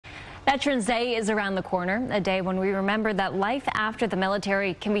Veterans Day is around the corner, a day when we remember that life after the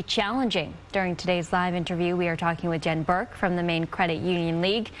military can be challenging. During today's live interview, we are talking with Jen Burke from the Maine Credit Union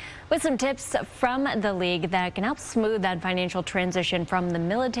League with some tips from the league that can help smooth that financial transition from the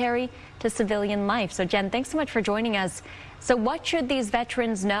military to civilian life. So Jen, thanks so much for joining us. So what should these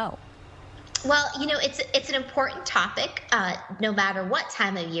veterans know? Well, it's an important topic, no matter what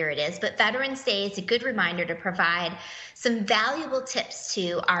time of year it is, but Veterans Day is a good reminder to provide some valuable tips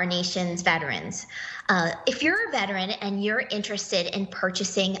to our nation's veterans. If you're a veteran and you're interested in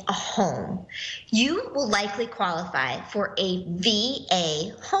purchasing a home, you will likely qualify for a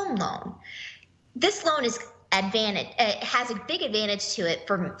VA home loan. This loan is it has a big advantage to it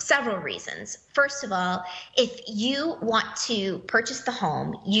for several reasons. First of all, if you want to purchase the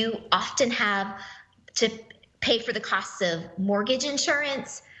home, you often have to pay for the costs of mortgage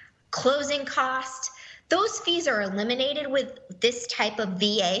insurance, closing costs. Those fees are eliminated with this type of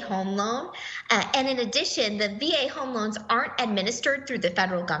VA home loan. And in addition, the VA home loans aren't administered through the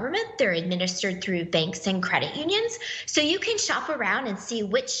federal government. They're administered through banks and credit unions. So you can shop around and see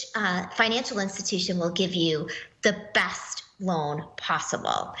which financial institution will give you the best loan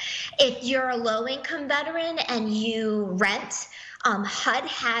possible. If you're a low-income veteran and you rent, HUD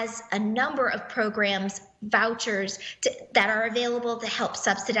has a number of programs, vouchers that are available to help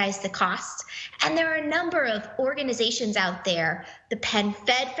subsidize the costs. And there are a number of organizations out there, the Penn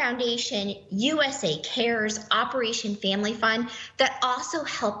Fed Foundation, USA Cares, Operation Family Fund, that also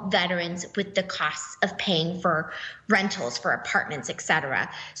help veterans with the costs of paying for rentals, for apartments, etc.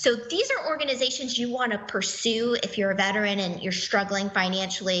 So these are organizations you want to pursue if you're a veteran and you're struggling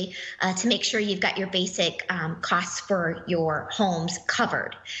financially to make sure you've got your basic costs for your homes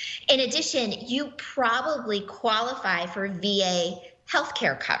covered. In addition, you probably qualify for VA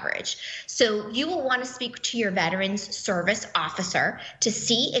healthcare coverage. So you will want to speak to your Veterans Service Officer to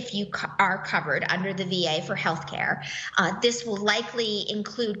see if you are covered under the VA for healthcare. This will likely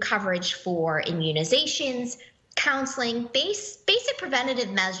include coverage for immunizations, counseling, basic preventative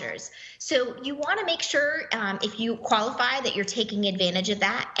measures. So you want to make sure if you qualify that you're taking advantage of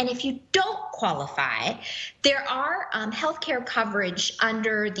that. And if you don't qualify, there are healthcare coverage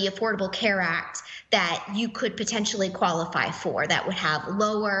under the Affordable Care Act that you could potentially qualify for that would have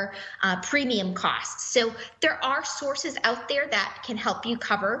lower premium costs. So there are sources out there that can help you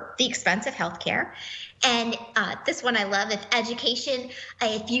cover the expense of healthcare. And this one I love, if education,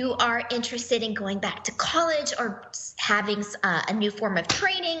 if you are interested in going back to college or having a new form of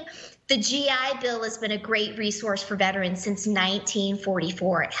training, the GI Bill has been a great resource for veterans since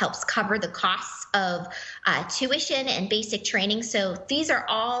 1944. It helps cover the costs of tuition and basic training. So these are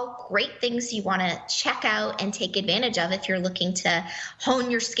all great things you want to check out and take advantage of if you're looking to hone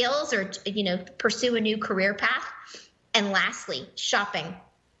your skills or pursue a new career path. And lastly, shopping.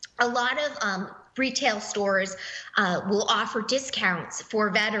 A lot of retail stores will offer discounts for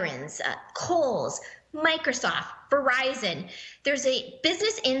veterans, Kohl's, Microsoft, Verizon. There's a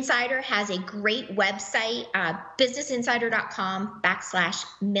Business Insider has a great website,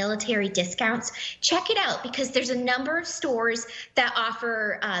 businessinsider.com/military discounts. Check it out because there's a number of stores that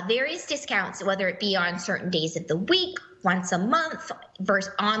offer various discounts, whether it be on certain days of the week, once a month,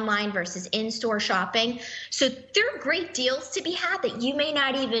 versus online versus in-store shopping. So there are great deals to be had that you may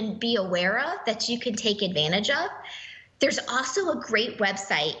not even be aware of that you can take advantage of. There's also a great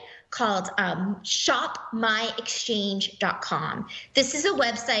website called shopmyexchange.com. This is a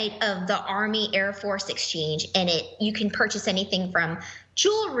website of the Army Air Force Exchange, and you can purchase anything from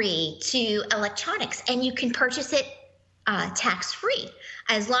jewelry to electronics, and you can purchase it tax-free.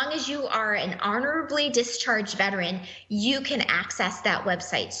 As long as you are an honorably discharged veteran, you can access that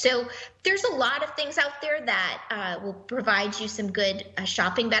website. So there's a lot of things out there that will provide you some good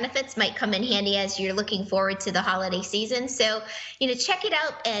shopping benefits, might come in handy as you're looking forward to the holiday season. So, check it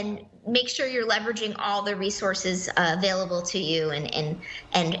out and make sure you're leveraging all the resources available to you. And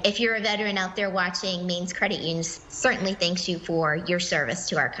if you're a veteran out there watching, Maine's Credit Union certainly thanks you for your service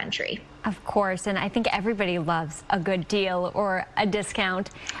to our country. Of course, and I think everybody loves a good deal or a discount.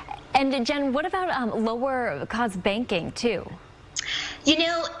 And Jen, what about lower cost banking too?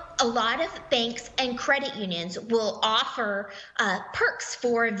 A lot of banks and credit unions will offer perks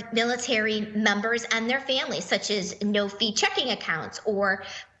for military members and their families, such as no-fee checking accounts or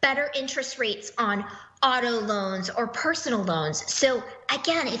better interest rates on auto loans or personal loans. So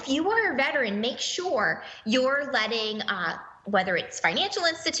again, if you are a veteran, make sure you're letting whether it's financial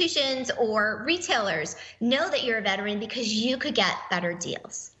institutions or retailers know that you're a veteran because you could get better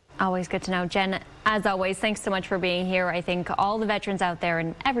deals. Always good to know. Jen, as always, thanks so much for being here. I think all the veterans out there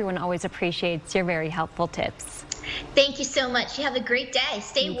and everyone always appreciates your very helpful tips. Thank you so much. You have a great day.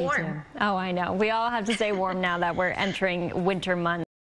 Stay warm. Oh, I know. We all have to stay warm now that we're entering winter months.